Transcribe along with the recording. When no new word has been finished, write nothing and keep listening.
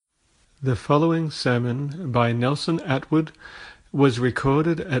The following sermon by Nelson Atwood was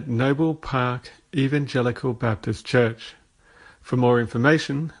recorded at Noble Park Evangelical Baptist Church. For more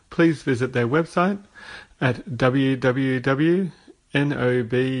information, please visit their website at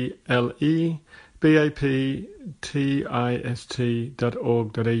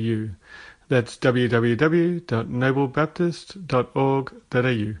www.noblebaptist.org.au. That's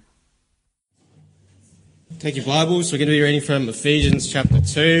www.noblebaptist.org.au. Take your Bibles. We're going to be reading from Ephesians chapter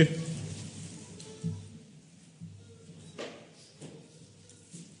 2.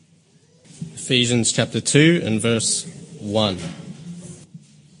 Ephesians chapter 2 and verse 1.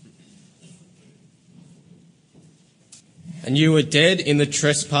 And you were dead in the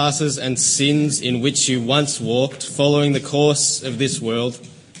trespasses and sins in which you once walked, following the course of this world,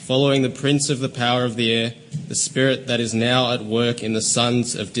 following the prince of the power of the air, the spirit that is now at work in the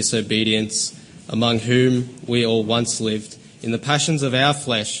sons of disobedience, among whom we all once lived, in the passions of our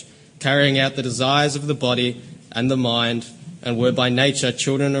flesh, carrying out the desires of the body and the mind, and were by nature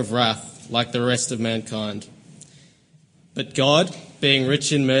children of wrath, like the rest of mankind. But God, being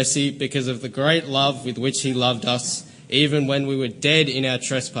rich in mercy, because of the great love with which he loved us, even when we were dead in our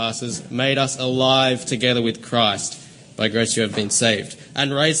trespasses, made us alive together with Christ. By grace you have been saved,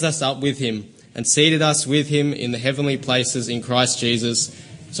 and raised us up with him, and seated us with him in the heavenly places in Christ Jesus,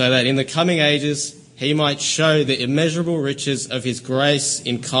 so that in the coming ages he might show the immeasurable riches of his grace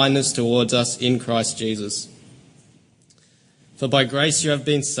in kindness towards us in Christ Jesus. For by grace you have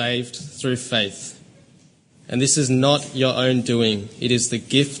been saved through faith. And this is not your own doing, it is the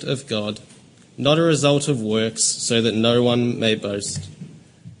gift of God, not a result of works, so that no one may boast.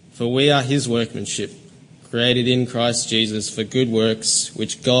 For we are his workmanship, created in Christ Jesus for good works,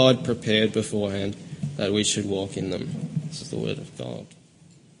 which God prepared beforehand that we should walk in them. This is the word of God.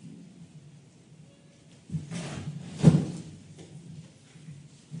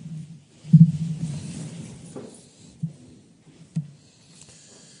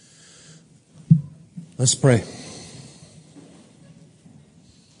 Let's pray.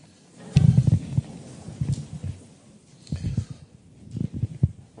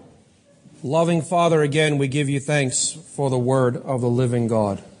 Loving Father, again, we give you thanks for the word of the living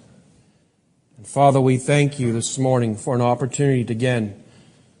God. And Father, we thank you this morning for an opportunity again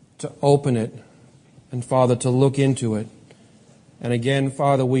to open it and, Father, to look into it. And again,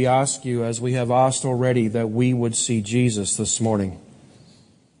 Father, we ask you, as we have asked already, that we would see Jesus this morning.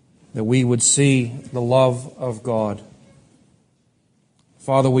 That we would see the love of God.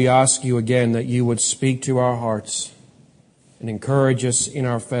 Father, we ask you again that you would speak to our hearts and encourage us in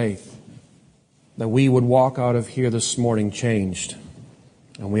our faith, that we would walk out of here this morning changed.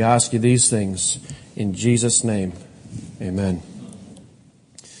 And we ask you these things in Jesus' name. Amen.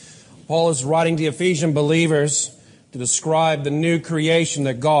 Paul is writing to the Ephesian believers to describe the new creation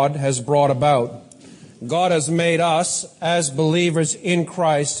that God has brought about. God has made us, as believers in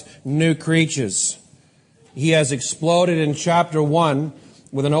Christ, new creatures. He has exploded in chapter 1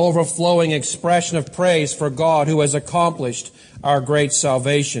 with an overflowing expression of praise for God who has accomplished our great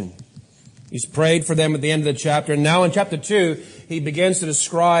salvation. He's prayed for them at the end of the chapter. And now in chapter 2, he begins to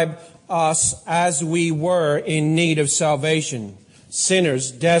describe us as we were in need of salvation,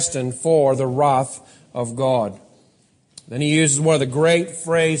 sinners destined for the wrath of God. Then he uses one of the great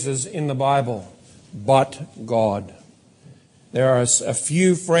phrases in the Bible. But God. There are a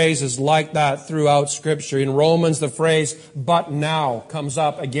few phrases like that throughout Scripture. In Romans, the phrase, but now, comes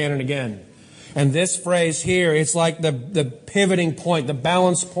up again and again. And this phrase here, it's like the pivoting point, the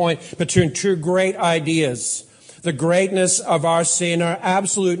balance point between two great ideas. The greatness of our sin, our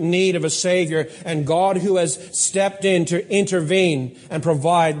absolute need of a Savior, and God who has stepped in to intervene and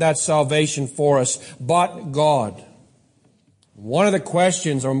provide that salvation for us. But God. One of the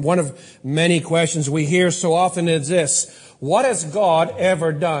questions, or one of many questions we hear so often is this: what has God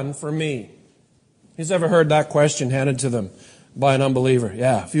ever done for me? Who's ever heard that question handed to them by an unbeliever?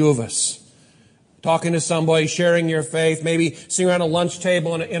 Yeah, a few of us. Talking to somebody, sharing your faith, maybe sitting around a lunch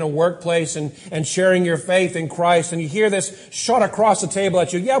table in a workplace and sharing your faith in Christ, and you hear this shot across the table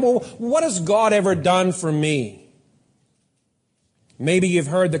at you. Yeah, well, what has God ever done for me? Maybe you've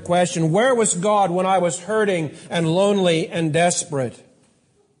heard the question, where was God when I was hurting and lonely and desperate?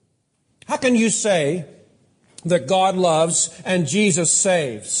 How can you say that God loves and Jesus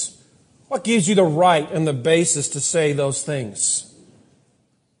saves? What gives you the right and the basis to say those things?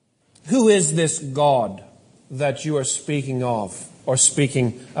 Who is this God that you are speaking of or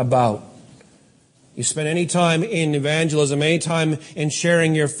speaking about? You spend any time in evangelism, any time in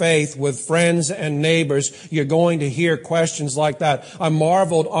sharing your faith with friends and neighbors, you're going to hear questions like that. I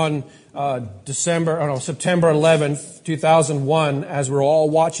marveled on September 11th, 2001, as we're all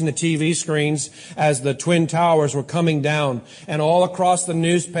watching the TV screens as the Twin Towers were coming down. And all across the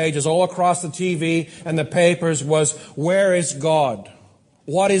news pages, all across the TV and the papers was, where is God?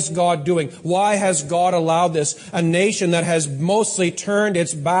 What is God doing? Why has God allowed this? A nation that has mostly turned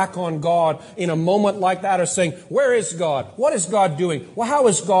its back on God in a moment like that are saying, where is God? What is God doing? Well, how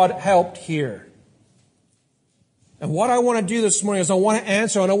has God helped here? And what I want to do this morning is I want to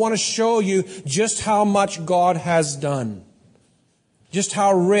answer and I want to show you just how much God has done. Just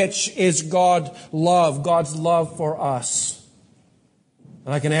how rich is God's love for us.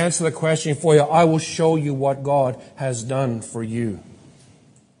 And I can answer the question for you. I will show you what God has done for you.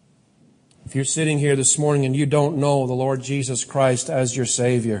 If you're sitting here this morning and you don't know the Lord Jesus Christ as your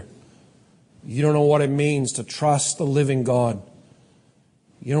Savior, you don't know what it means to trust the living God.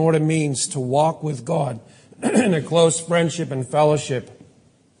 You know what it means to walk with God in a close friendship and fellowship,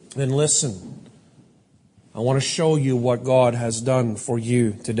 then listen. I want to show you what God has done for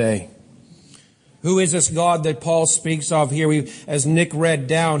you today. Who is this God that Paul speaks of here? As Nick read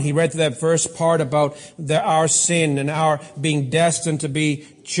down, he read that first part about our sin and our being destined to be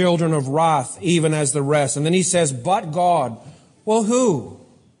children of wrath, even as the rest. And then he says, but God. Well, who?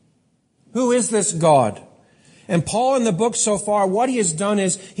 Who is this God? And Paul in the book so far, what he has done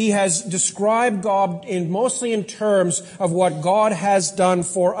is he has described God mostly in terms of what God has done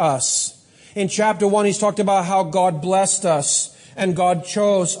for us. In chapter 1, he's talked about how God blessed us and God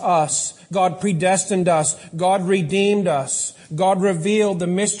chose us. God predestined us. God redeemed us. God revealed the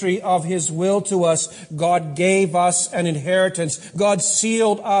mystery of His will to us. God gave us an inheritance. God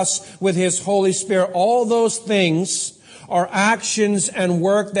sealed us with His Holy Spirit. All those things are actions and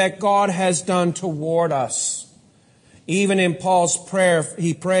work that God has done toward us. Even in Paul's prayer,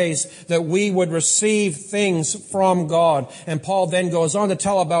 he prays that we would receive things from God. And Paul then goes on to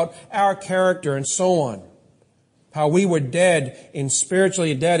tell about our character and so on. How we were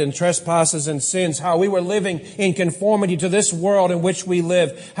spiritually dead in trespasses and sins. How we were living in conformity to this world in which we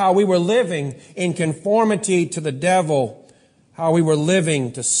live. How we were living in conformity to the devil. How we were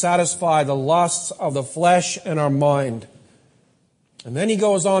living to satisfy the lusts of the flesh and our mind. And then he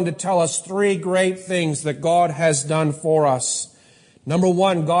goes on to tell us three great things that God has done for us. Number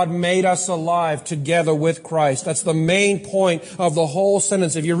one, God made us alive together with Christ. That's the main point of the whole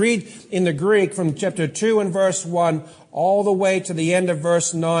sentence. If you read in the Greek from chapter 2 and verse 1 all the way to the end of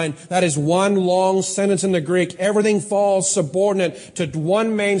verse 9, that is one long sentence in the Greek. Everything falls subordinate to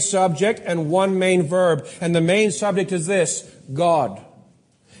one main subject and one main verb. And the main subject is this, God.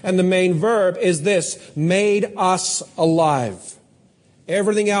 And the main verb is this, made us alive.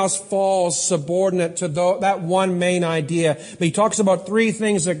 Everything else falls subordinate to that one main idea. But he talks about three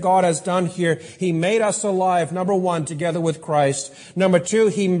things that God has done here. He made us alive, number one, together with Christ. Number two,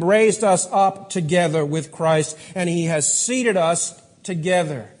 He raised us up together with Christ. And He has seated us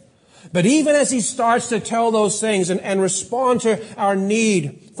together. But even as he starts to tell those things and respond to our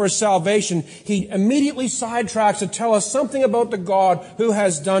need for salvation, he immediately sidetracks to tell us something about the God who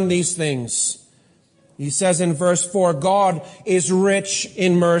has done these things. He says in verse 4, God is rich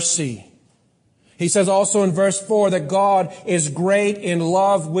in mercy. He says also in verse 4 that God is great in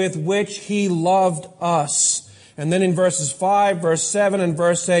love with which He loved us. And then in verses 5, verse 7, and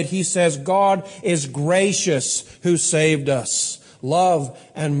verse 8, he says God is gracious who saved us. Love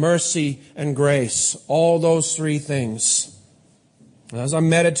and mercy and grace. All those three things. As I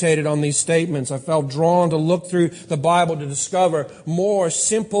meditated on these statements, I felt drawn to look through the Bible to discover more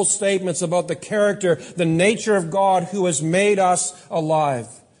simple statements about the character, the nature of God who has made us alive.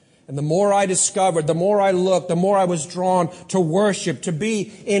 And the more I discovered, the more I looked, the more I was drawn to worship, to be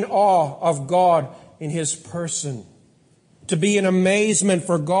in awe of God in His person. To be in amazement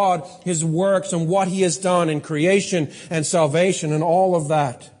for God, His works, and what He has done in creation and salvation and all of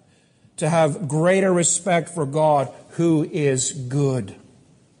that. To have greater respect for God who is good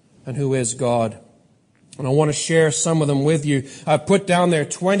and who is God. And I want to share some of them with you. I've put down there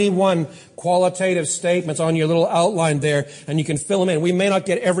 21 qualitative statements on your little outline there, and you can fill them in. We may not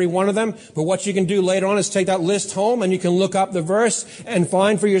get every one of them, but what you can do later on is take that list home and you can look up the verse and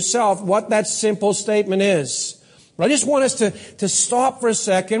find for yourself what that simple statement is. But I just want us to stop for a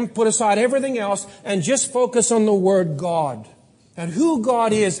second, put aside everything else, and just focus on the word God. And who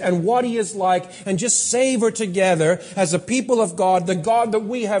God is and what He is like, and just savor together as a people of God, the God that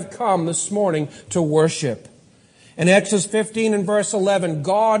we have come this morning to worship. In Exodus 15 and verse 11,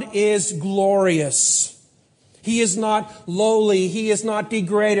 God is glorious. He is not lowly. He is not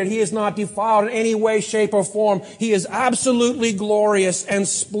degraded. He is not defiled in any way, shape, or form. He is absolutely glorious and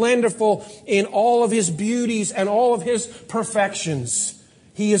splendorful in all of His beauties and all of His perfections.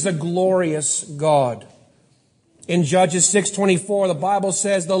 He is a glorious God. In Judges 6:24, the Bible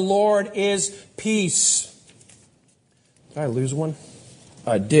says, the Lord is peace. Did I lose one?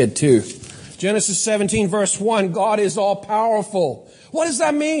 I did too. Genesis 17 verse 1, God is all powerful. What does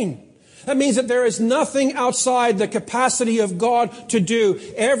that mean? That means that there is nothing outside the capacity of God to do.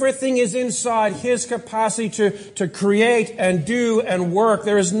 Everything is inside His capacity to create and do and work.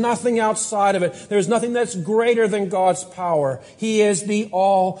 There is nothing outside of it. There is nothing that's greater than God's power. He is the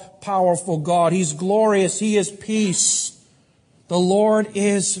all-powerful God. He's glorious. He is peace. The Lord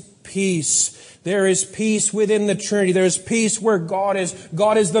is peace. There is peace within the Trinity. There is peace where God is.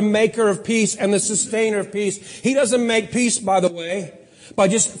 God is the maker of peace and the sustainer of peace. He doesn't make peace, by the way, by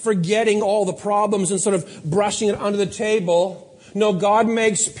just forgetting all the problems and sort of brushing it under the table. No, God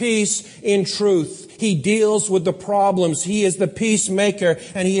makes peace in truth. He deals with the problems. He is the peacemaker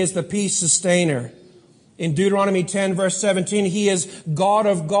and He is the peace sustainer. In Deuteronomy 10 verse 17, He is God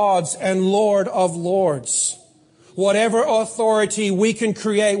of gods and Lord of lords. Whatever authority we can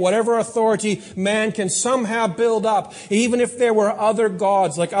create, whatever authority man can somehow build up, even if there were other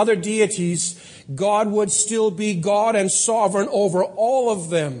gods, like other deities, God would still be God and sovereign over all of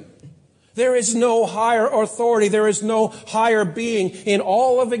them. There is no higher authority, there is no higher being in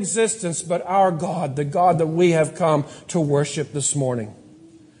all of existence but our God, the God that we have come to worship this morning.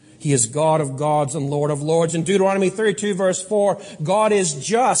 He is God of gods and Lord of lords. In Deuteronomy 32 verse 4, God is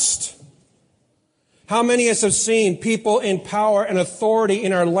just. How many of us have seen people in power and authority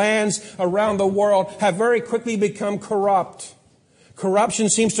in our lands around the world have very quickly become corrupt? Corruption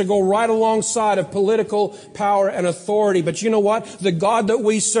seems to go right alongside of political power and authority. But you know what? The God that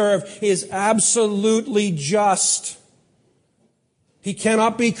we serve is absolutely just. He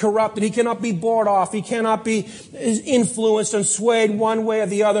cannot be corrupted. He cannot be bought off. He cannot be influenced and swayed one way or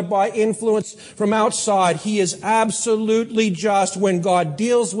the other by influence from outside. He is absolutely just. When God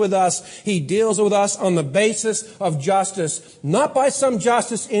deals with us, He deals with us on the basis of justice. Not by some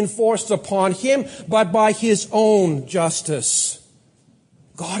justice enforced upon Him, but by His own justice.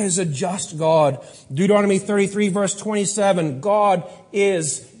 God is a just God. Deuteronomy 33 verse 27, God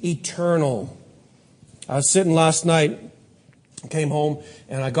is eternal. I was sitting last night, came home,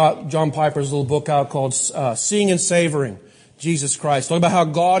 and I got John Piper's little book out called Seeing and Savoring Jesus Christ. Talking about how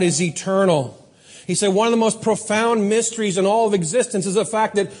God is eternal. He said one of the most profound mysteries in all of existence is the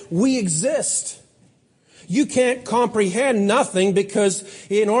fact that we exist. You can't comprehend nothing because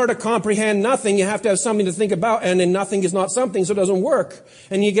in order to comprehend nothing, you have to have something to think about, and then nothing is not something, so it doesn't work.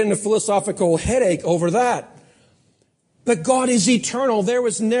 And you get in a philosophical headache over that. But God is eternal. There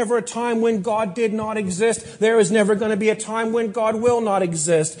was never a time when God did not exist. There is never going to be a time when God will not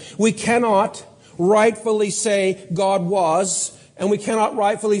exist. We cannot rightfully say God was, and we cannot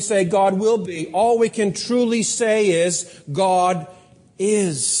rightfully say God will be. All we can truly say is God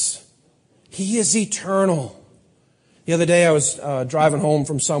is. He is eternal. The other day I was driving home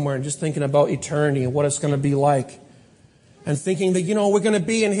from somewhere and just thinking about eternity and what it's going to be like. And thinking that, we're going to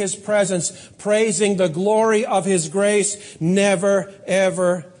be in His presence, praising the glory of His grace, never,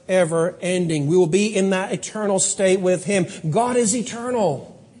 ever, ever ending. We will be in that eternal state with Him. God is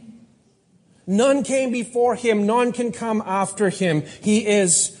eternal. None came before Him. None can come after Him. He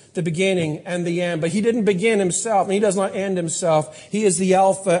is the beginning and the end. But He didn't begin Himself, and He does not end Himself. He is the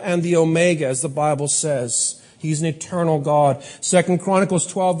Alpha and the Omega, as the Bible says. He's an eternal God. 2 Chronicles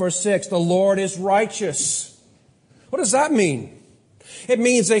 12 verse 6, the Lord is righteous. What does that mean? It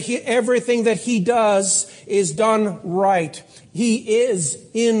means that everything that He does is done right. He is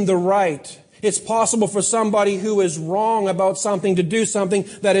in the right. It's possible for somebody who is wrong about something to do something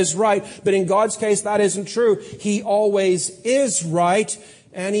that is right. But in God's case, that isn't true. He always is right,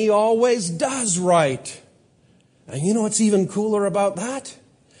 and He always does right. And you know what's even cooler about that?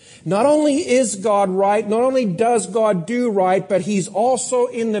 Not only is God right, not only does God do right, but He's also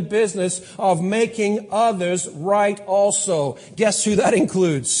in the business of making others right also. Guess who that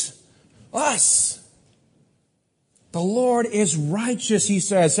includes? Us. The Lord is righteous, He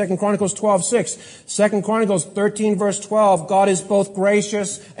says. 2 Chronicles 12:6. 2 Chronicles 13 verse 12. God is both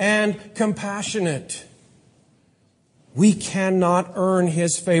gracious and compassionate. We cannot earn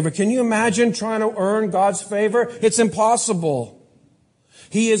His favor. Can you imagine trying to earn God's favor? It's impossible.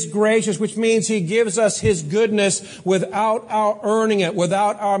 He is gracious, which means He gives us His goodness without our earning it,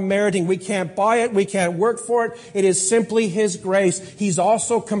 without our meriting. We can't buy it. We can't work for it. It is simply His grace. He's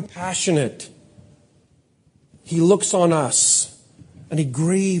also compassionate. He looks on us and He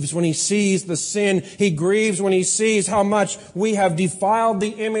grieves when He sees the sin. He grieves when He sees how much we have defiled the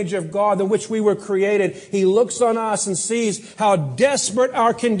image of God in which we were created. He looks on us and sees how desperate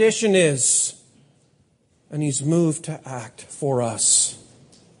our condition is. And He's moved to act for us.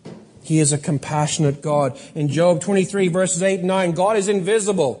 He is a compassionate God. In Job 23, verses 8 and 9, God is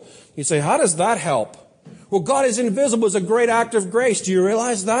invisible. You say, how does that help? Well, God is invisible is a great act of grace. Do you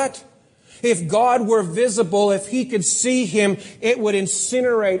realize that? If God were visible, if He could see Him, it would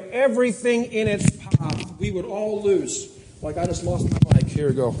incinerate everything in its path. We would all lose. Like I just lost my mic. Here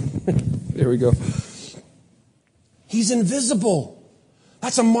we go. There we go. He's invisible.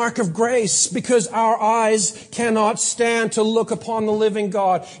 That's a mark of grace because our eyes cannot stand to look upon the living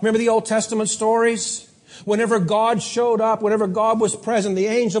God. Remember the Old Testament stories? Whenever God showed up, whenever God was present, the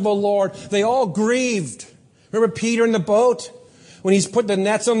angel of the Lord, they all grieved. Remember Peter in the boat? When he's put the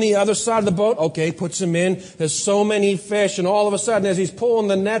nets on the other side of the boat, okay, puts them in. There's so many fish, and all of a sudden, as he's pulling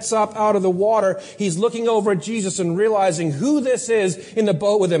the nets up out of the water, he's looking over at Jesus and realizing who this is in the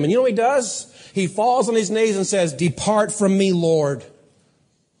boat with him. And you know what he does? He falls on his knees and says, "Depart from me, Lord.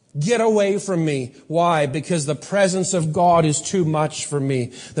 Get away from me." Why? Because the presence of God is too much for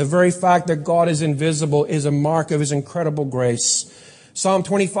me. The very fact that God is invisible is a mark of His incredible grace. Psalm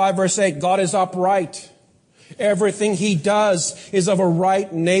 25, verse 8, God is upright. Everything He does is of a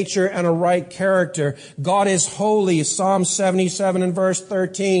right nature and a right character. God is holy. Psalm 77 and verse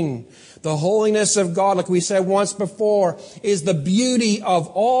 13. The holiness of God, like we said once before, is the beauty of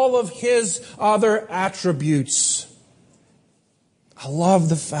all of His other attributes. I love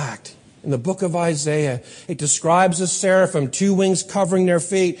the fact in the book of Isaiah, it describes a seraphim, 2 wings covering their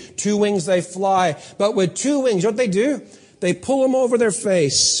feet, 2 wings they fly. But with 2 wings, what they do? They pull them over their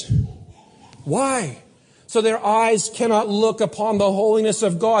face. Why? So their eyes cannot look upon the holiness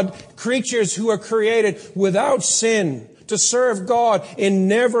of God. Creatures who are created without sin to serve God in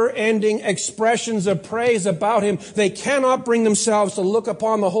never-ending expressions of praise about Him. They cannot bring themselves to look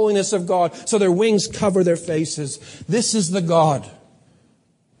upon the holiness of God, so their wings cover their faces. This is the God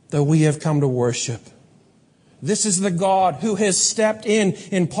that we have come to worship. This is the God who has stepped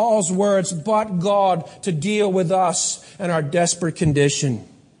in Paul's words, but God, to deal with us and our desperate condition.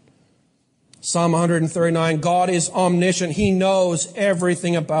 Psalm 139, God is omniscient. He knows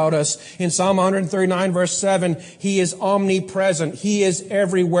everything about us. In Psalm 139, verse 7, He is omnipresent. He is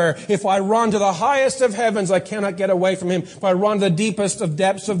everywhere. If I run to the highest of heavens, I cannot get away from Him. If I run to the deepest of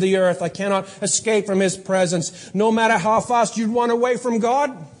depths of the earth, I cannot escape from His presence. No matter how fast you run away from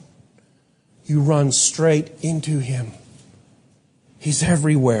God, you run straight into Him. He's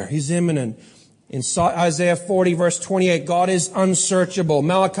everywhere. He's immanent. In Isaiah 40, verse 28, God is unsearchable.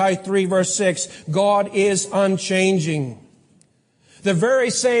 Malachi 3, verse 6, God is unchanging. The very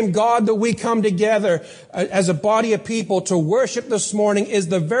same God that we come together as a body of people to worship this morning is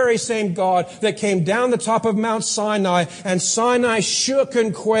the very same God that came down the top of Mount Sinai, and Sinai shook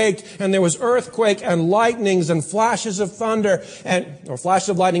and quaked, and there was earthquake and lightnings and flashes of thunder, or flashes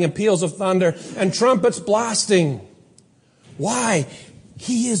of lightning and peals of thunder, and trumpets blasting. Why?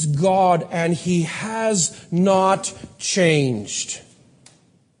 He is God, and He has not changed.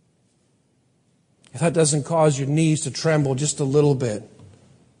 If that doesn't cause your knees to tremble just a little bit,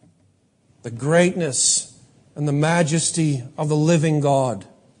 the greatness and the majesty of the living God,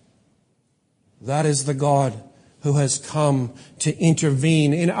 that is the God who has come to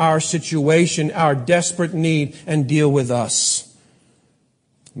intervene in our situation, our desperate need, and deal with us.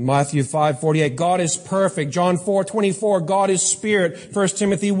 Matthew 5:48, God is perfect. John 4:24, God is spirit. 1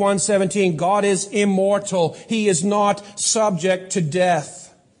 Timothy 1:17, God is immortal. He is not subject to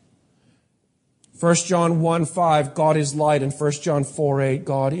death. 1 John 1:5, God is light. And 1 John 4:8,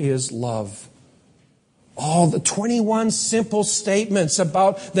 God is love. All the 21 simple statements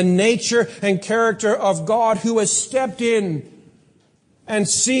about the nature and character of God who has stepped in and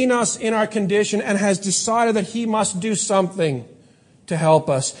seen us in our condition and has decided that He must do something to help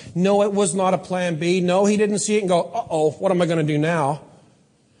us. No, it was not a plan B. No, He didn't see it and go, uh-oh, what am I going to do now?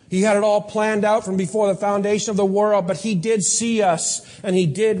 He had it all planned out from before the foundation of the world, but He did see us, and He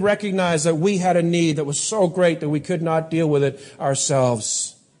did recognize that we had a need that was so great that we could not deal with it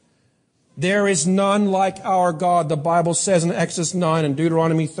ourselves. There is none like our God, the Bible says in Exodus 9 and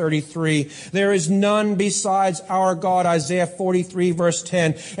Deuteronomy 33. There is none besides our God, Isaiah 43 verse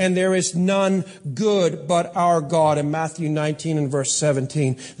 10. And there is none good but our God, in Matthew 19 and verse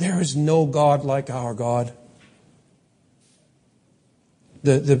 17. There is no God like our God.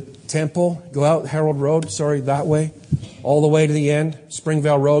 The temple, go out Harold Road, that way, all the way to the end,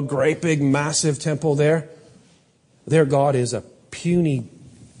 Springvale Road, great big massive temple there. Their God is a puny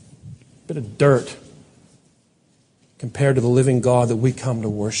bit of dirt compared to the living God that we come to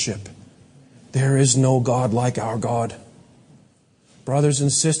worship. There is no God like our God. Brothers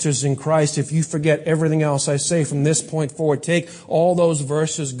and sisters in Christ, if you forget everything else I say from this point forward, take all those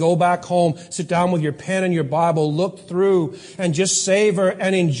verses, go back home, sit down with your pen and your Bible, look through and just savor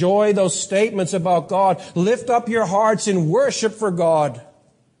and enjoy those statements about God. Lift up your hearts in worship for God.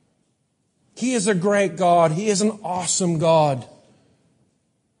 He is a great God. He is an awesome God.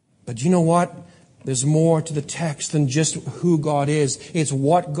 But you know what? There's more to the text than just who God is. It's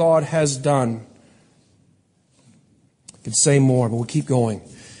what God has done. I could say more, but we'll keep going.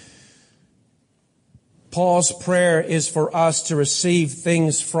 Paul's prayer is for us to receive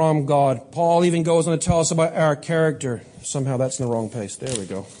things from God. Paul even goes on to tell us about our character. Somehow that's in the wrong place. There we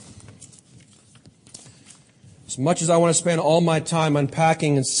go. As much as I want to spend all my time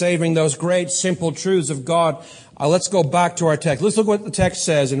unpacking and savoring those great simple truths of God, let's go back to our text. Let's look what the text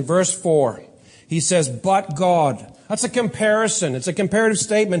says in verse 4. He says, but God. That's a comparison. It's a comparative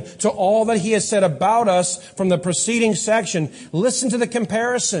statement to all that he has said about us from the preceding section. Listen to the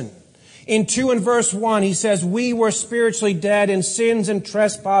comparison. In 2 and verse 1, he says, we were spiritually dead in sins and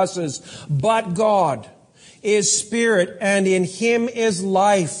trespasses, but God is spirit, and in him is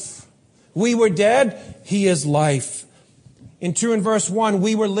life. We were dead, he is life. In 2 and verse 1,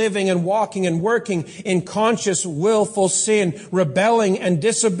 we were living and walking and working in conscious, willful sin, rebelling and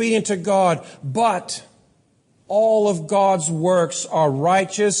disobedient to God. But all of God's works are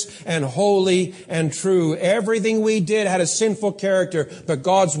righteous and holy and true. Everything we did had a sinful character, but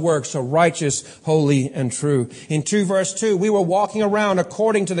God's works are righteous, holy, and true. In 2 verse 2, we were walking around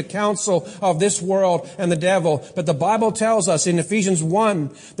according to the counsel of this world and the devil. But the Bible tells us in Ephesians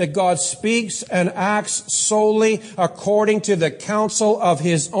 1 that God speaks and acts solely according to the counsel of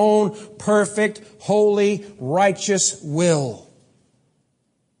his own perfect, holy, righteous will.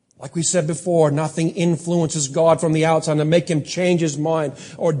 Like we said before, nothing influences God from the outside to make him change his mind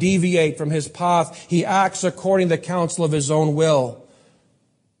or deviate from his path. He acts according to the counsel of his own will.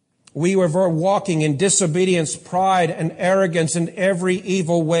 We were walking in disobedience, pride, and arrogance in every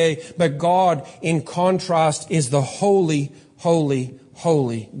evil way. But God, in contrast, is the holy, holy,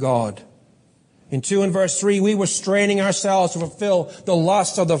 holy God. In 2 and verse 3, we were straining ourselves to fulfill the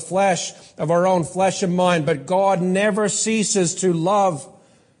lust of the flesh, of our own flesh and mind. But God never ceases to love,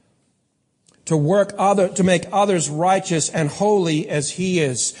 to make others righteous and holy as he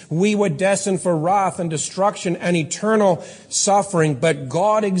is. We were destined for wrath and destruction and eternal suffering, but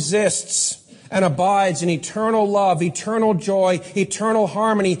God exists and abides in eternal love, eternal joy, eternal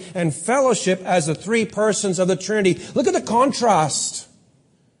harmony, and fellowship as the three persons of the Trinity. Look at the contrast.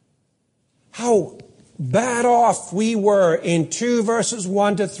 How bad off we were in 2 verses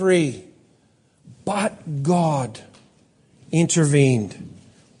 1 to 3. But God intervened.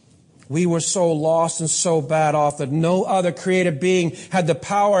 We were so lost and so bad off that no other created being had the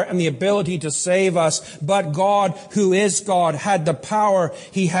power and the ability to save us. But God, who is God, had the power.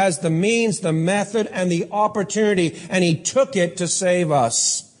 He has the means, the method, and the opportunity, and he took it to save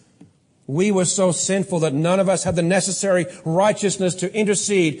us. We were so sinful that none of us had the necessary righteousness to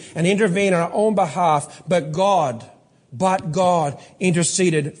intercede and intervene on our own behalf. But God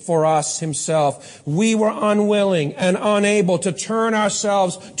interceded for us himself. We were unwilling and unable to turn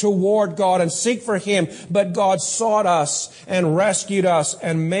ourselves toward God and seek for him, but God sought us and rescued us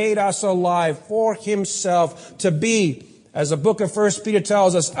and made us alive for himself to be, as the book of 1 Peter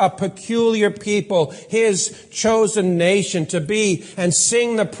tells us, a peculiar people, his chosen nation, to be and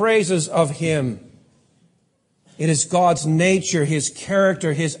sing the praises of him. It is God's nature, his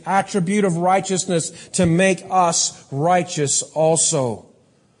character, his attribute of righteousness to make us righteous also.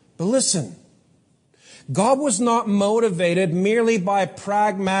 But listen, God was not motivated merely by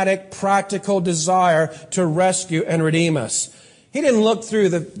pragmatic, practical desire to rescue and redeem us. He didn't look through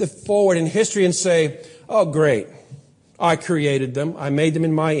the forward in history and say, oh great, I created them, I made them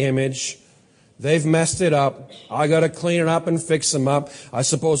in my image. They've messed it up. I got to clean it up and fix them up. I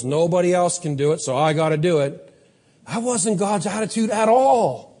suppose nobody else can do it, so I got to do it. That wasn't God's attitude at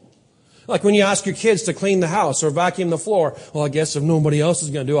all. Like when you ask your kids to clean the house or vacuum the floor. Well, I guess if nobody else is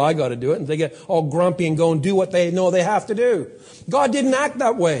going to do it, I got to do it. And they get all grumpy and go and do what they know they have to do. God didn't act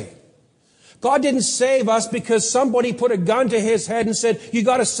that way. God didn't save us because somebody put a gun to his head and said, you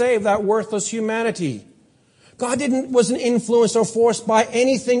got to save that worthless humanity. God wasn't influenced or forced by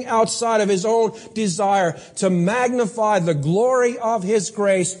anything outside of his own desire to magnify the glory of his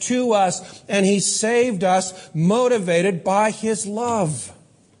grace to us, and he saved us motivated by his love.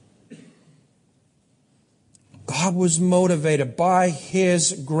 God was motivated by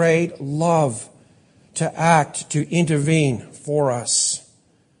his great love to act, to intervene for us.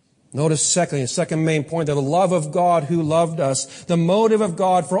 Notice secondly, the second main point, that the love of God who loved us, the motive of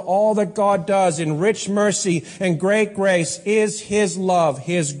God for all that God does in rich mercy and great grace is His love,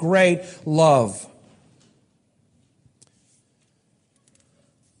 His great love.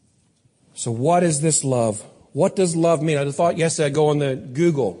 So what is this love? What does love mean? I thought yesterday I'd go on the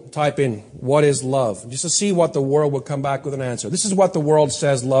Google, type in, what is love? Just to see what the world would come back with an answer. This is what the world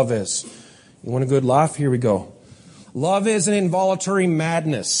says love is. You want a good laugh? Here we go. Love is an involuntary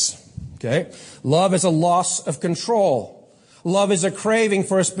madness. Okay? Love is a loss of control. Love is a craving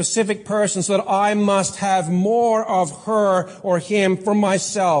for a specific person so that I must have more of her or him for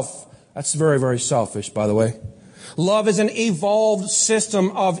myself. That's very, very selfish, by the way. Love is an evolved system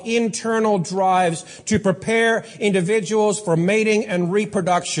of internal drives to prepare individuals for mating and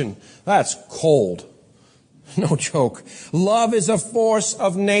reproduction. That's cold. No joke. Love is a force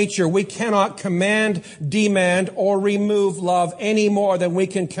of nature. We cannot command, demand, or remove love any more than we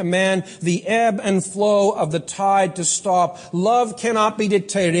can command the ebb and flow of the tide to stop. Love cannot be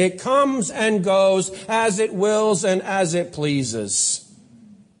dictated. It comes and goes as it wills and as it pleases.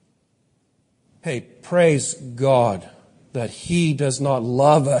 Hey, praise God that He does not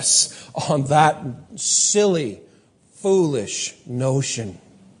love us on that silly, foolish notion.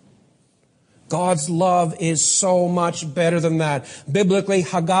 God's love is so much better than that. Biblically,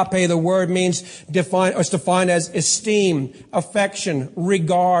 agape, the word means is defined as esteem, affection,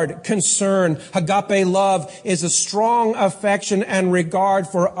 regard, concern. Agape love is a strong affection and regard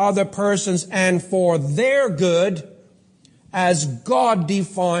for other persons and for their good as God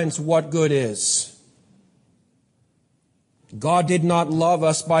defines what good is. God did not love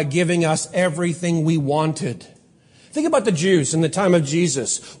us by giving us everything we wanted. Think about the Jews in the time of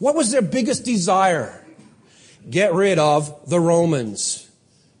Jesus. What was their biggest desire? Get rid of the Romans.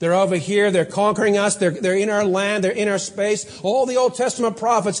 They're over here. They're conquering us. They're in our land. They're in our space. All the Old Testament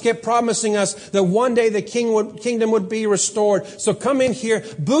prophets kept promising us that one day the kingdom would be restored. So come in here,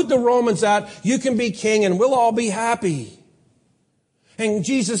 boot the Romans out. You can be king and we'll all be happy. And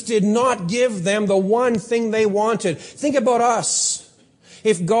Jesus did not give them the one thing they wanted. Think about us.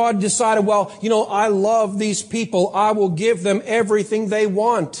 If God decided, well, I love these people, I will give them everything they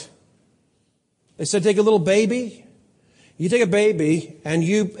want. They said, take a little baby. You take a baby and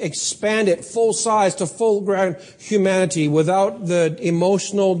you expand it full size to full grown humanity without the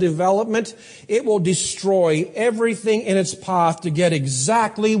emotional development, it will destroy everything in its path to get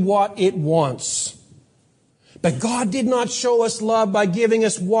exactly what it wants. But God did not show us love by giving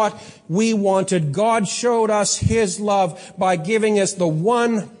us what we wanted. God showed us His love by giving us the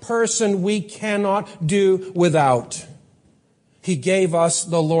one person we cannot do without. He gave us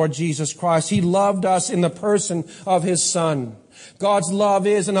the Lord Jesus Christ. He loved us in the person of His Son. God's love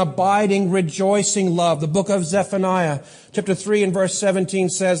is an abiding, rejoicing love. The book of Zephaniah, chapter 3 and verse 17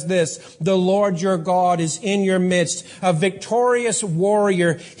 says this, the Lord your God is in your midst, a victorious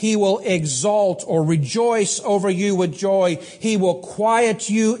warrior. He will exalt or rejoice over you with joy. He will quiet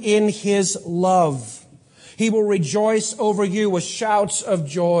you in His love. He will rejoice over you with shouts of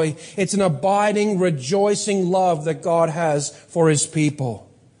joy. It's an abiding, rejoicing love that God has for His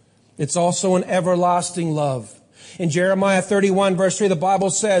people. It's also an everlasting love. In Jeremiah 31 verse 3, the Bible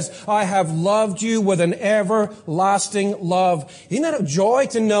says, I have loved you with an everlasting love. Isn't that a joy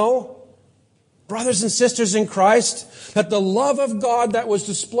to know, brothers and sisters in Christ, that the love of God that was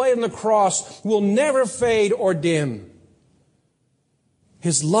displayed on the cross will never fade or dim?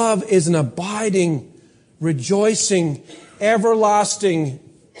 His love is an abiding, rejoicing, everlasting,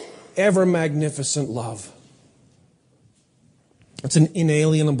 ever magnificent love. It's an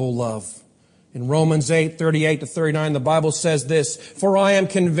inalienable love. In Romans 8:38-39, the Bible says this, for I am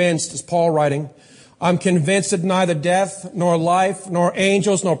convinced, is Paul writing, I'm convinced that neither death, nor life, nor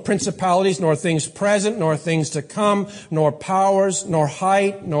angels, nor principalities, nor things present, nor things to come, nor powers, nor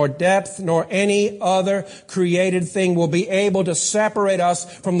height, nor depth, nor any other created thing will be able to separate us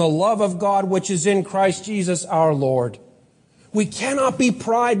from the love of God which is in Christ Jesus our Lord. We cannot be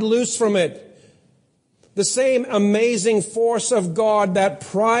pried loose from it. The same amazing force of God that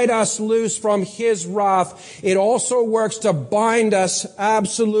pried us loose from His wrath, it also works to bind us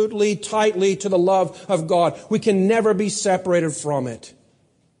absolutely tightly to the love of God. We can never be separated from it.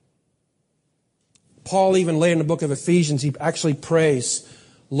 Paul even later in the book of Ephesians, he actually prays,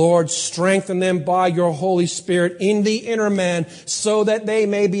 Lord, strengthen them by your Holy Spirit in the inner man so that they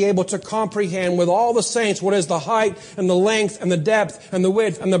may be able to comprehend with all the saints what is the height and the length and the depth and the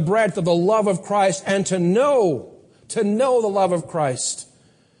width and the breadth of the love of Christ, and to know the love of Christ.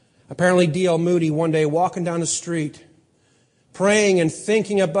 Apparently D.L. Moody one day walking down the street praying and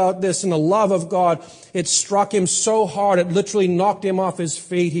thinking about this and the love of God, it struck him so hard, it literally knocked him off his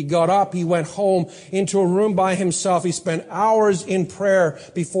feet. He got up, he went home into a room by himself. He spent hours in prayer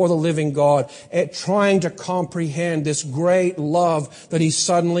before the living God, trying to comprehend this great love that he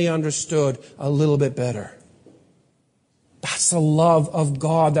suddenly understood a little bit better. That's the love of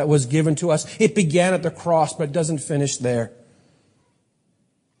God that was given to us. It began at the cross, but it doesn't finish there.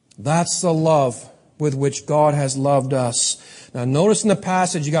 That's the love with which God has loved us. Now notice in the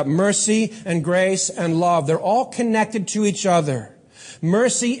passage you got mercy and grace and love. They're all connected to each other.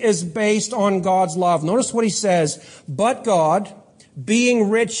 Mercy is based on God's love. Notice what he says. But God, being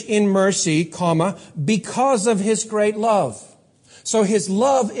rich in mercy, because of his great love. So his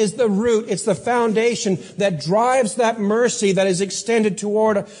love is the root, it's the foundation that drives that mercy that is extended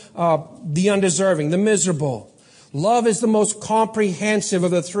toward the undeserving, the miserable. Love is the most comprehensive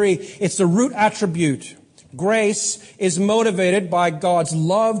of the three. It's the root attribute. Grace is motivated by God's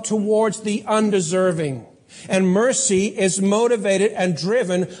love towards the undeserving. And mercy is motivated and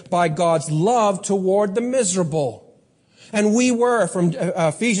driven by God's love toward the miserable. And we were, from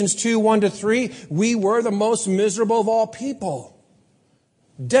Ephesians 2, 1-3, we were the most miserable of all people.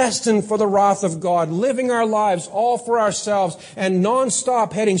 Destined for the wrath of God, living our lives all for ourselves and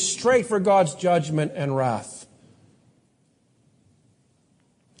non-stop heading straight for God's judgment and wrath.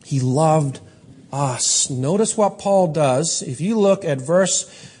 He loved us. Notice what Paul does. If you look at verse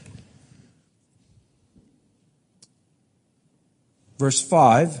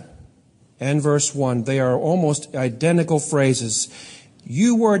 5 and verse 1, they are almost identical phrases.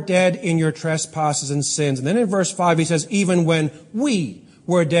 You were dead in your trespasses and sins. And then in verse 5 he says, even when we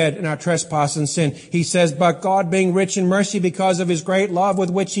were dead in our trespasses and sin. He says, but God being rich in mercy because of his great love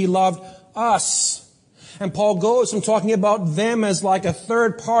with which he loved us. And Paul goes from talking about them as like a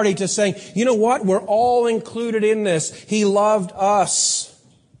third party to saying, you know what? We're all included in this. He loved us.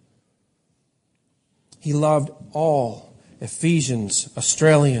 He loved all. Ephesians,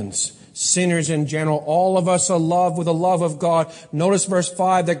 Australians, sinners in general. All of us are loved with the love of God. Notice verse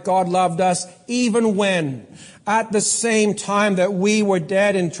 5 that God loved us even when, at the same time that we were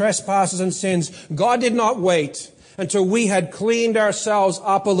dead in trespasses and sins, God did not wait until we had cleaned ourselves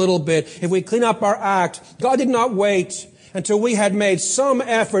up a little bit. If we clean up our act, God did not wait until we had made some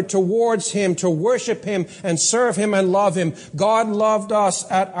effort towards him to worship him and serve him and love him. God loved us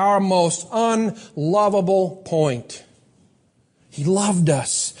at our most unlovable point. He loved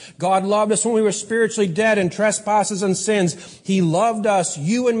us. God loved us when we were spiritually dead in trespasses and sins. He loved us,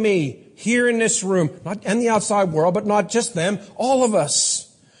 you and me, here in this room, and the outside world, but not just them, all of us.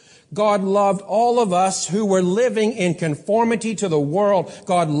 God loved all of us who were living in conformity to the world.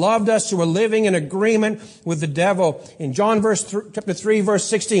 God loved us who were living in agreement with the devil. In John chapter 3, verse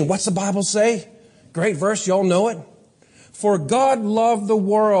 16, what's the Bible say? Great verse, you all know it. For God loved the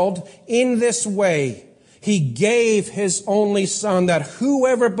world in this way. He gave his only Son that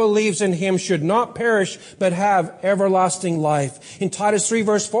whoever believes in him should not perish but have everlasting life. In Titus 3,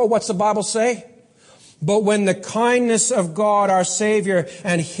 verse 4, what's the Bible say? But when the kindness of God, our Savior,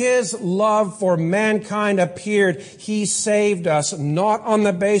 and his love for mankind appeared, he saved us, not on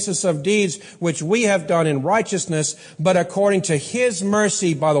the basis of deeds which we have done in righteousness, but according to his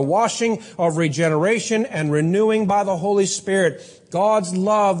mercy by the washing of regeneration and renewing by the Holy Spirit. God's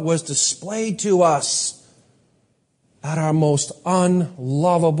love was displayed to us at our most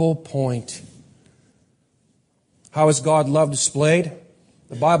unlovable point. How is God's love displayed?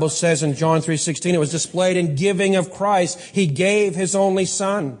 The Bible says in John 3:16, it was displayed in giving of Christ. He gave his only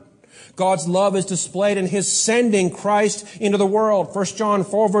Son. God's love is displayed in his sending Christ into the world. 1 John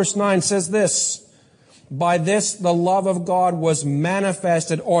 4 verse 9 says this, by this the love of God was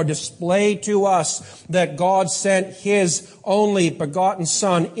manifested or displayed to us, that God sent his only begotten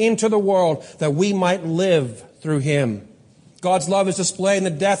Son into the world that we might live through him. God's love is displayed in the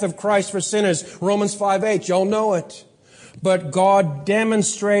death of Christ for sinners. Romans 5:8, y'all know it. But God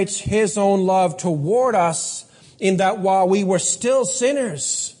demonstrates his own love toward us in that while we were still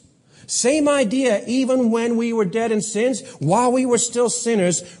sinners, same idea, even when we were dead in sins, while we were still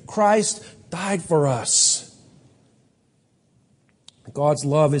sinners, Christ died for us. God's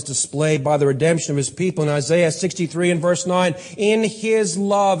love is displayed by the redemption of his people in Isaiah 63 and verse 9. In his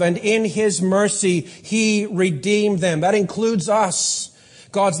love and in his mercy, he redeemed them. That includes us.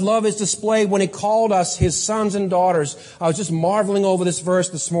 God's love is displayed when he called us his sons and daughters. I was just marveling over this verse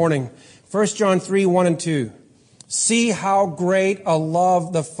this morning. 1 John 3, 1 and 2. See how great a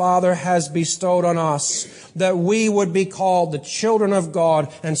love the Father has bestowed on us, that we would be called the children of God,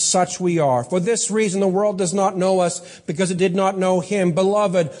 and such we are. For this reason the world does not know us, because it did not know Him.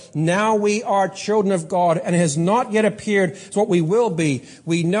 Beloved, now we are children of God, and it has not yet appeared what we will be.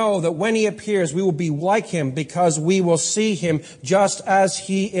 We know that when He appears, we will be like Him, because we will see Him just as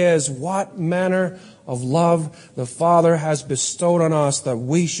He is. What manner of love the Father has bestowed on us, that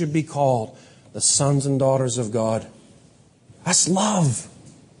we should be called the sons and daughters of God. That's love.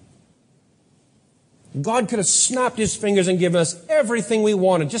 God could have snapped His fingers and given us everything we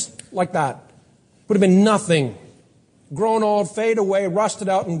wanted, just like that. Would have been nothing. Grown old, fade away, rusted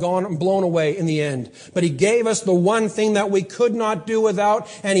out, and gone and blown away in the end. But He gave us the one thing that we could not do without,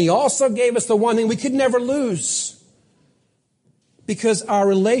 and He also gave us the one thing we could never lose. Because our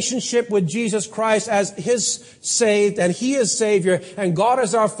relationship with Jesus Christ as His saved, and He is Savior, and God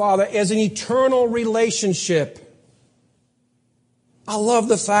is our Father, is an eternal relationship. I love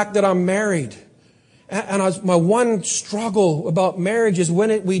the fact that I'm married. And my one struggle about marriage is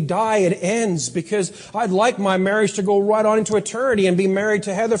when we die, it ends, because I'd like my marriage to go right on into eternity and be married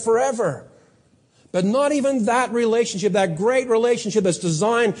to Heather forever. But not even that relationship, that great relationship that's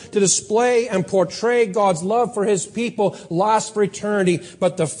designed to display and portray God's love for His people, lasts for eternity.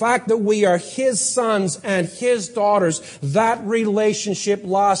 But the fact that we are His sons and His daughters, that relationship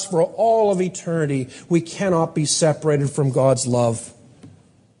lasts for all of eternity. We cannot be separated from God's love.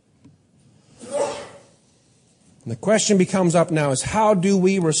 And the question becomes up now is, how do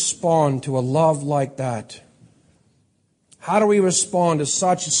we respond to a love like that? How do we respond to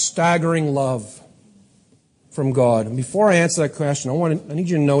such staggering love from God? And before I answer that question, I need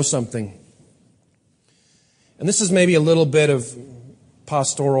you to know something. And this is maybe a little bit of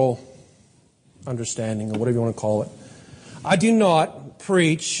pastoral understanding, or whatever you want to call it. I do not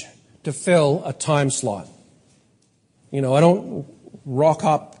preach to fill a time slot. I don't rock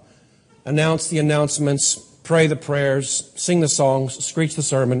up, announce the announcements, pray the prayers, sing the songs, screech the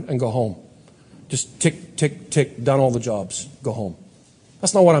sermon, and go home. Just tick, tick, tick, done all the jobs, go home.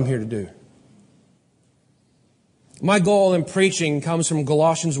 That's not what I'm here to do. My goal in preaching comes from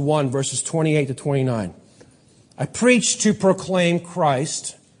Colossians 1, verses 28 to 29. I preach to proclaim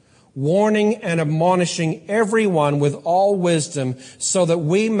Christ, warning and admonishing everyone with all wisdom, so that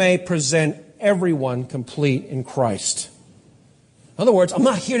we may present everyone complete in Christ. In other words, I'm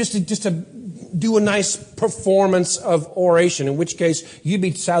not here just to do a nice performance of oration, in which case you'd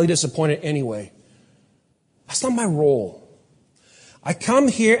be sadly disappointed anyway. That's not my role. I come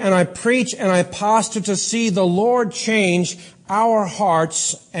here and I preach and I pastor to see the Lord change our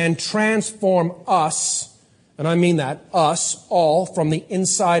hearts and transform us, and I mean that, us all, from the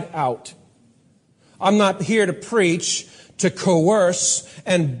inside out. I'm not here to preach to coerce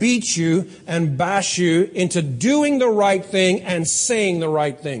and beat you and bash you into doing the right thing and saying the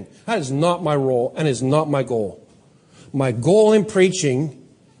right thing. That is not my role and is not my goal. My goal in preaching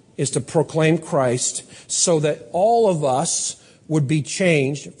is to proclaim Christ so that all of us would be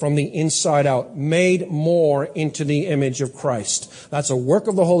changed from the inside out, made more into the image of Christ. That's a work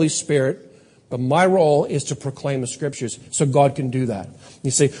of the Holy Spirit, but my role is to proclaim the Scriptures so God can do that.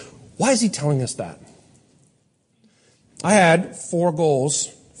 You say, why is He telling us that? I had 5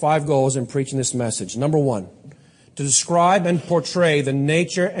 goals in preaching this message. Number 1, to describe and portray the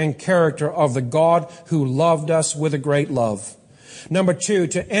nature and character of the God who loved us with a great love. Number 2,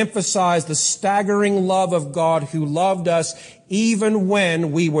 to emphasize the staggering love of God who loved us even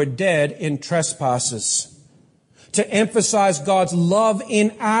when we were dead in trespasses. To emphasize God's love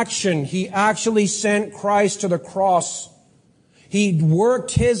in action. He actually sent Christ to the cross. He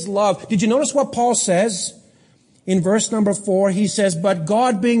worked His love. Did you notice what Paul says? In verse number 4, he says, "But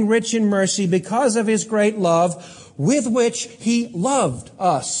God being rich in mercy, because of His great love, with which He loved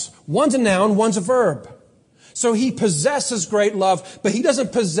us." One's a noun, one's a verb. So He possesses great love, but He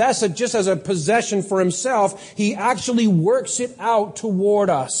doesn't possess it just as a possession for Himself. He actually works it out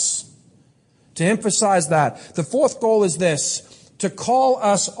toward us. To emphasize that. The 4th goal is this: to call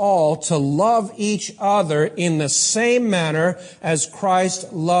us all to love each other in the same manner as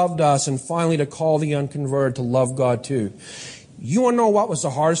Christ loved us. And finally, to call the unconverted to love God too. You want to know what was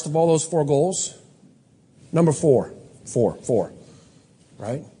the hardest of all those 4 goals? Number 4. 4.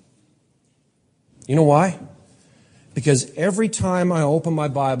 Right? You know why? Because every time I open my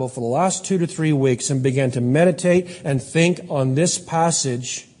Bible for the last 2 to 3 weeks and began to meditate and think on this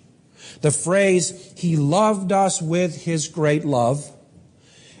passage, the phrase, He loved us with His great love,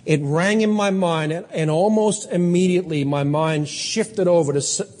 it rang in my mind, and almost immediately my mind shifted over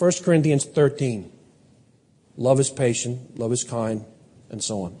to 1 Corinthians 13. Love is patient, love is kind, and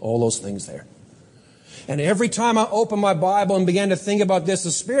so on. All those things there. And every time I opened my Bible and began to think about this,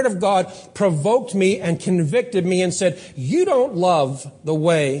 the Spirit of God provoked me and convicted me and said, you don't love the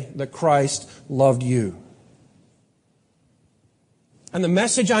way that Christ loved you. And the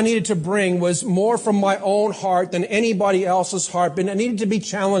message I needed to bring was more from my own heart than anybody else's heart, but I needed to be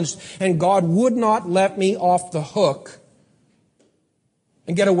challenged, and God would not let me off the hook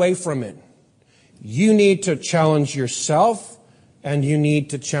and get away from it. You need to challenge yourself, and you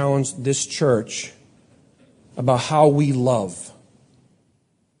need to challenge this church about how we love.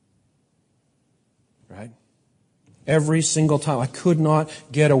 Right? Every single time. I could not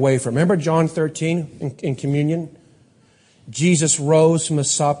get away from it. Remember John 13 in communion? Jesus rose from the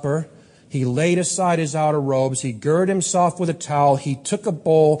supper. He laid aside his outer robes. He girded himself with a towel. He took a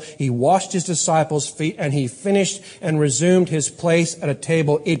bowl. He washed his disciples' feet, and he finished and resumed his place at a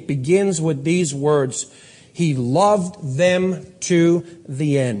table. It begins with these words. He loved them to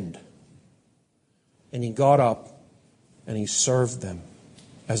the end. And he got up and he served them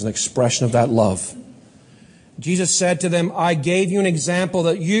as an expression of that love. Jesus said to them, I gave you an example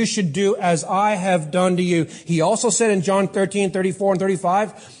that you should do as I have done to you. He also said in John 13, 34 and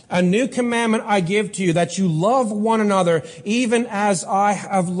 35, a new commandment I give to you, that you love one another, even as I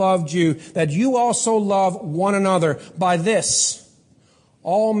have loved you, that you also love one another. By this,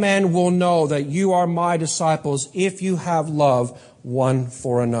 all men will know that you are my disciples if you have love one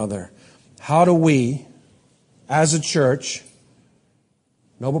for another. How do we, as a church,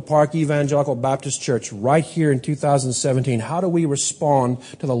 Noble Park Evangelical Baptist Church, right here in 2017, how do we respond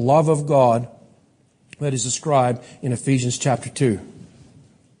to the love of God that is described in Ephesians chapter 2?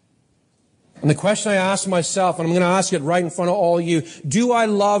 And the question I ask myself, and I'm going to ask it right in front of all of you, do I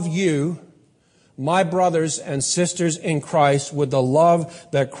love you, my brothers and sisters in Christ, with the love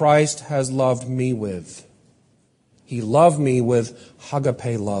that Christ has loved me with? He loved me with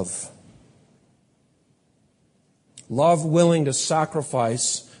agape love. Love willing to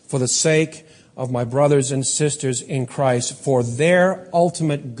sacrifice for the sake of my brothers and sisters in Christ for their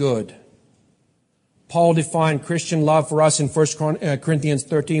ultimate good. Paul defined Christian love for us in 1 Corinthians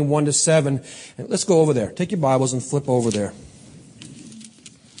 13, 1-7. And let's go over there. Take your Bibles and flip over there.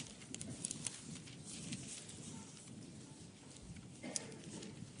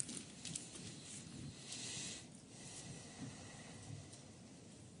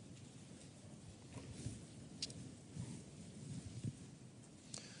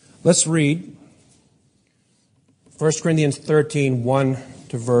 Let's read 1 Corinthians 13, 1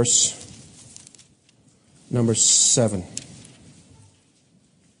 to verse number 7.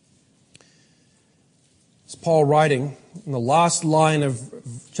 It's Paul writing in the last line of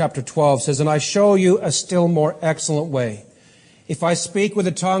chapter 12 says, and I show you a still more excellent way. If I speak with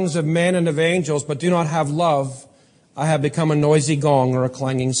the tongues of men and of angels, but do not have love, I have become a noisy gong or a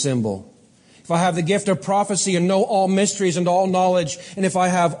clanging cymbal. If I have the gift of prophecy and know all mysteries and all knowledge, and if I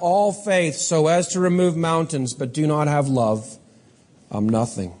have all faith so as to remove mountains, but do not have love, I'm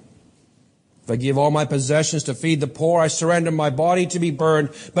nothing. If I give all my possessions to feed the poor, I surrender my body to be burned,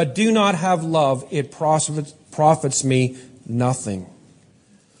 but do not have love, it profits me nothing.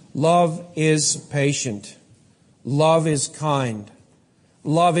 Love is patient. Love is kind.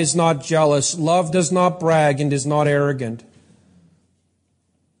 Love is not jealous. Love does not brag and is not arrogant.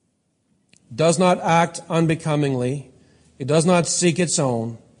 Does not act unbecomingly. It does not seek its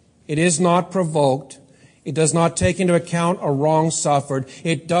own. It is not provoked. It does not take into account a wrong suffered.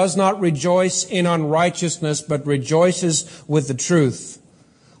 It does not rejoice in unrighteousness, but rejoices with the truth.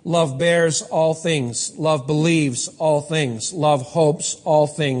 Love bears all things. Love believes all things. Love hopes all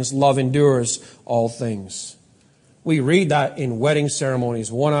things. Love endures all things. We read that in wedding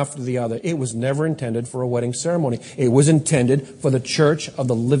ceremonies, one after the other. It was never intended for a wedding ceremony. It was intended for the church of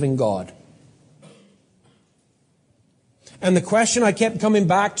the living God. And the question I kept coming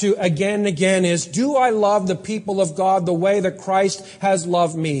back to again and again is, do I love the people of God the way that Christ has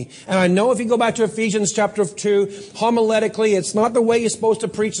loved me? And I know if you go back to Ephesians chapter 2, homiletically, it's not the way you're supposed to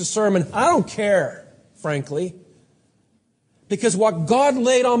preach a sermon. I don't care, frankly. Because what God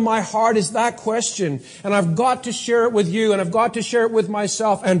laid on my heart is that question. And I've got to share it with you, and I've got to share it with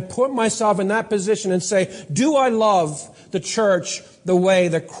myself and put myself in that position and say, do I love the church the way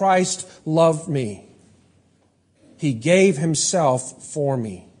that Christ loved me? He gave himself for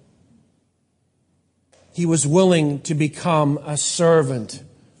me. He was willing to become a servant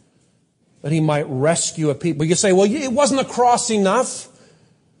that he might rescue a people. You say, well, it wasn't a cross enough.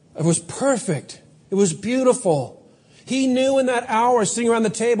 It was perfect. It was beautiful. He knew in that hour, sitting around the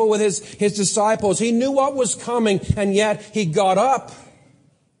table with his disciples, he knew what was coming, and yet he got up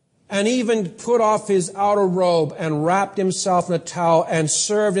and even put off his outer robe and wrapped himself in a towel and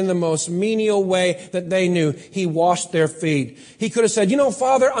served in the most menial way that they knew. He washed their feet. He could have said, you know,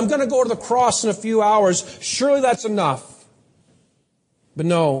 Father, I'm going to go to the cross in a few hours. Surely that's enough. But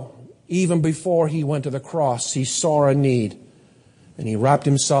no, even before he went to the cross, he saw a need. And he wrapped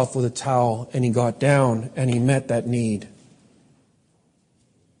himself with a towel and he got down and he met that need.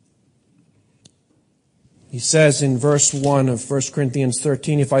 He says in verse 1 of 1 Corinthians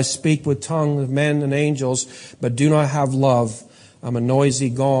 13, if I speak with tongues of men and angels, but do not have love, I'm a noisy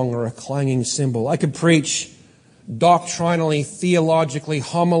gong or a clanging cymbal. I could preach doctrinally, theologically,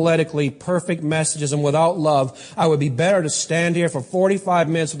 homiletically, perfect messages, and without love, I would be better to stand here for 45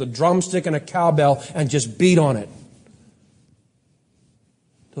 minutes with a drumstick and a cowbell and just beat on it.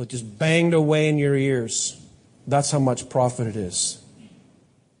 Till it just banged away in your ears. That's how much profit it is.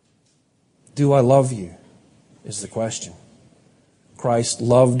 Do I love you? Is the question. Christ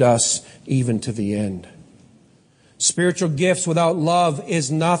loved us even to the end. Spiritual gifts without love is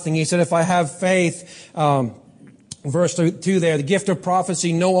nothing. He said, if I have faith, verse 2 there, the gift of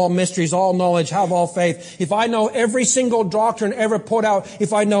prophecy, know all mysteries, all knowledge, have all faith. If I know every single doctrine ever put out,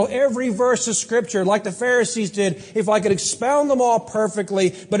 if I know every verse of Scripture like the Pharisees did, if I could expound them all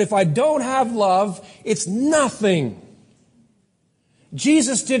perfectly, but if I don't have love, it's nothing.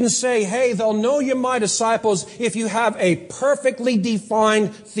 Jesus didn't say, hey, they'll know you're my disciples if you have a perfectly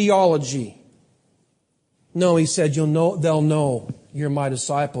defined theology. No, he said, they'll know you're my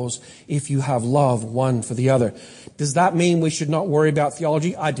disciples if you have love one for the other. Does that mean we should not worry about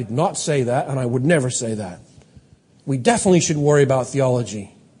theology? I did not say that, and I would never say that. We definitely should worry about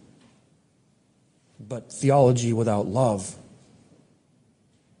theology. But theology without love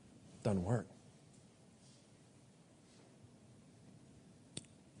doesn't work.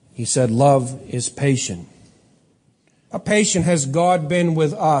 He said, love is patient. How patient has God been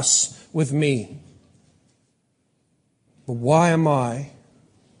with us, with me? But why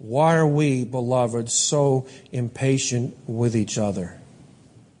are we, beloved, so impatient with each other?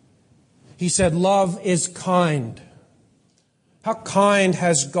 He said, love is kind. How kind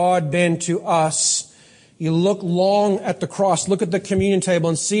has God been to us? You look long at the cross, look at the communion table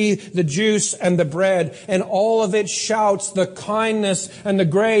and see the juice and the bread, and all of it shouts the kindness and the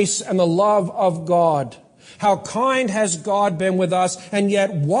grace and the love of God. How kind has God been with us, and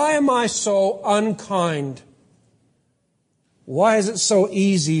yet why am I so unkind? Why is it so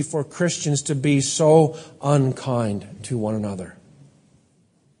easy for Christians to be so unkind to one another?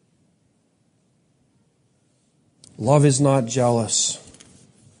 Love is not jealous.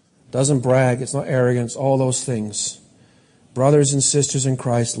 Doesn't brag. It's not arrogance. All those things. Brothers and sisters in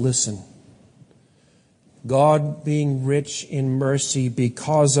Christ, listen. God being rich in mercy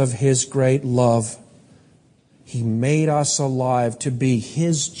because of His great love, He made us alive to be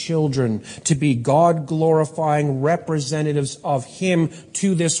His children, to be God-glorifying representatives of Him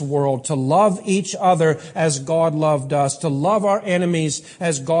to this world, to love each other as God loved us, to love our enemies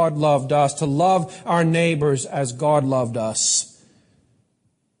as God loved us, to love our neighbors as God loved us.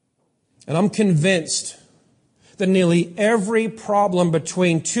 And I'm convinced that nearly every problem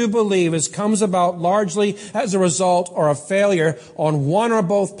between two believers comes about largely as a result or a failure on one or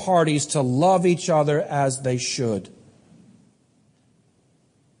both parties to love each other as they should.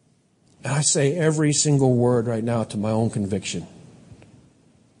 And I say every single word right now to my own conviction,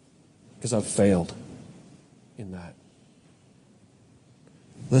 because I've failed in that.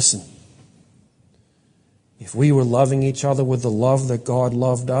 Listen. If we were loving each other with the love that God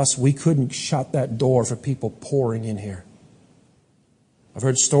loved us, we couldn't shut that door for people pouring in here. I've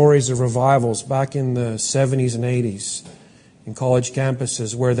heard stories of revivals back in the 70s and 80s in college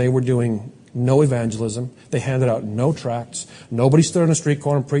campuses where they were doing no evangelism. They handed out no tracts. Nobody stood on a street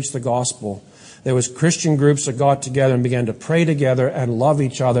corner and preached the gospel. There was Christian groups that got together and began to pray together and love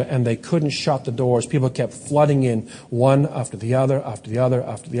each other, and they couldn't shut the doors. People kept flooding in, one after the other, after the other,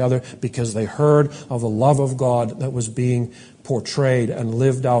 after the other, because they heard of the love of God that was being portrayed and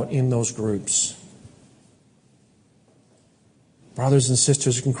lived out in those groups. Brothers and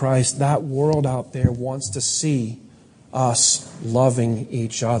sisters in Christ, that world out there wants to see us loving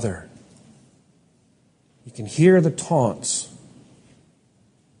each other. You can hear the taunts.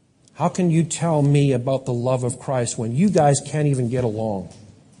 How can you tell me about the love of Christ when you guys can't even get along?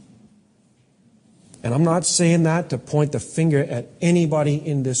 And I'm not saying that to point the finger at anybody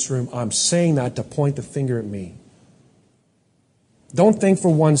in this room. I'm saying that to point the finger at me. Don't think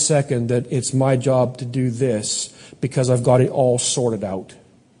for 1 second that it's my job to do this because I've got it all sorted out.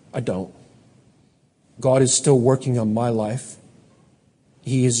 I don't. God is still working on my life.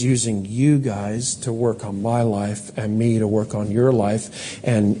 He is using you guys to work on my life and me to work on your life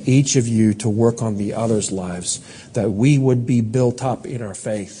and each of you to work on the others' lives, that we would be built up in our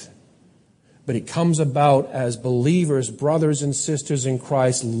faith. But it comes about as believers, brothers and sisters in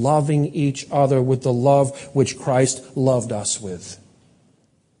Christ, loving each other with the love which Christ loved us with.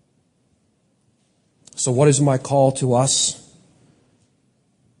 So what is my call to us?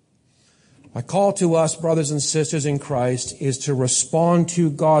 My call to us, brothers and sisters in Christ, is to respond to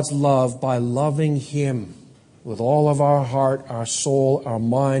God's love by loving Him with all of our heart, our soul, our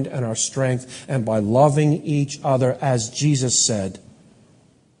mind, and our strength, and by loving each other as Jesus said,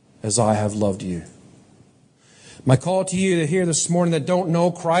 as I have loved you. My call to you here this morning that don't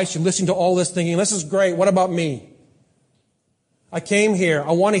know Christ, you're listening to all this thinking, this is great, what about me? I came here,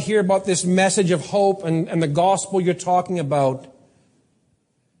 I want to hear about this message of hope and the gospel you're talking about.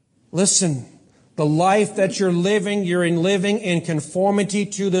 Listen, the life that you're living in conformity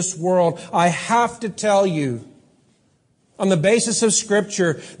to this world. I have to tell you, on the basis of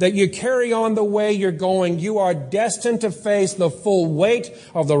Scripture, that you carry on the way you're going, you are destined to face the full weight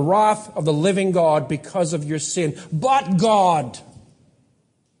of the wrath of the living God because of your sin. But God,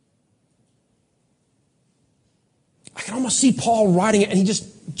 I can almost see Paul writing it and he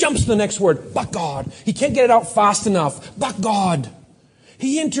just jumps to the next word, but God. He can't get it out fast enough. But God.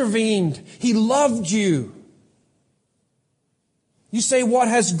 He intervened. He loved you. You say, what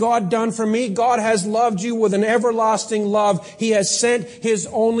has God done for me? God has loved you with an everlasting love. He has sent His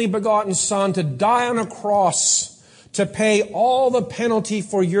only begotten Son to die on a cross to pay all the penalty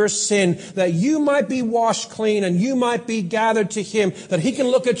for your sin, that you might be washed clean and you might be gathered to Him, that He can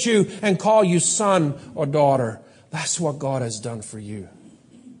look at you and call you son or daughter. That's what God has done for you.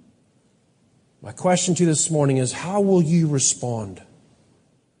 My question to you this morning is, how will you respond?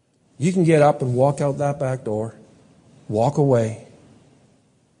 You can get up and walk out that back door, walk away,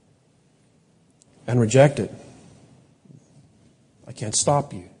 and reject it. I can't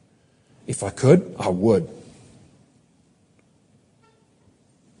stop you. If I could, I would.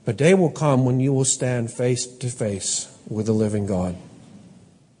 But day will come when you will stand face to face with the living God.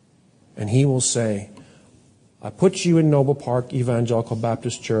 And He will say, I put you in Noble Park Evangelical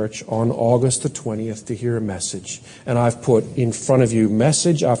Baptist Church on August the 20th to hear a message. And I've put in front of you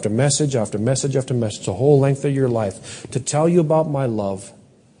message after message after message after message, the whole length of your life, to tell you about my love,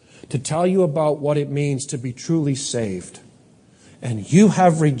 to tell you about what it means to be truly saved. And you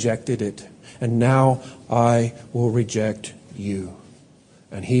have rejected it. And now I will reject you.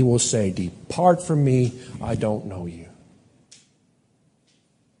 And He will say, depart from me, I don't know you.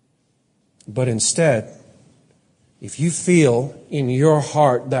 But instead, if you feel in your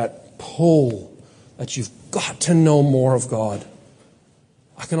heart that pull, that you've got to know more of God,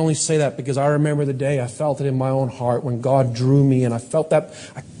 I can only say that because I remember the day I felt it in my own heart when God drew me and I felt that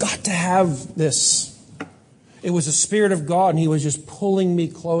I got to have this. It was the Spirit of God and He was just pulling me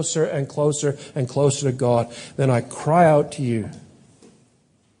closer and closer and closer to God. Then I cry out to you,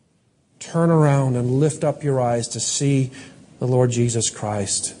 turn around and lift up your eyes to see the Lord Jesus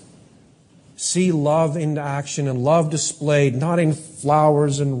Christ. See love in action and love displayed, not in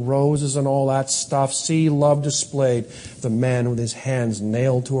flowers and roses and all that stuff. See love displayed. The man with his hands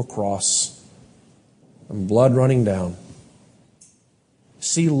nailed to a cross and blood running down.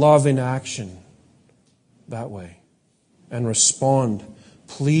 See love in action that way and respond.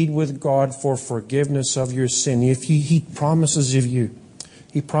 Plead with God for forgiveness of your sin. If He promises you,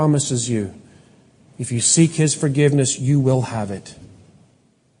 He promises you, if you seek His forgiveness, you will have it.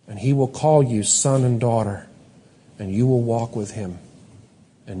 And He will call you son and daughter. And you will walk with Him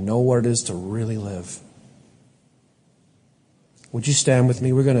and know what it is to really live. Would you stand with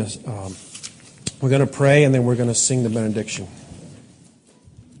me? We're going to pray and then we're going to sing the benediction.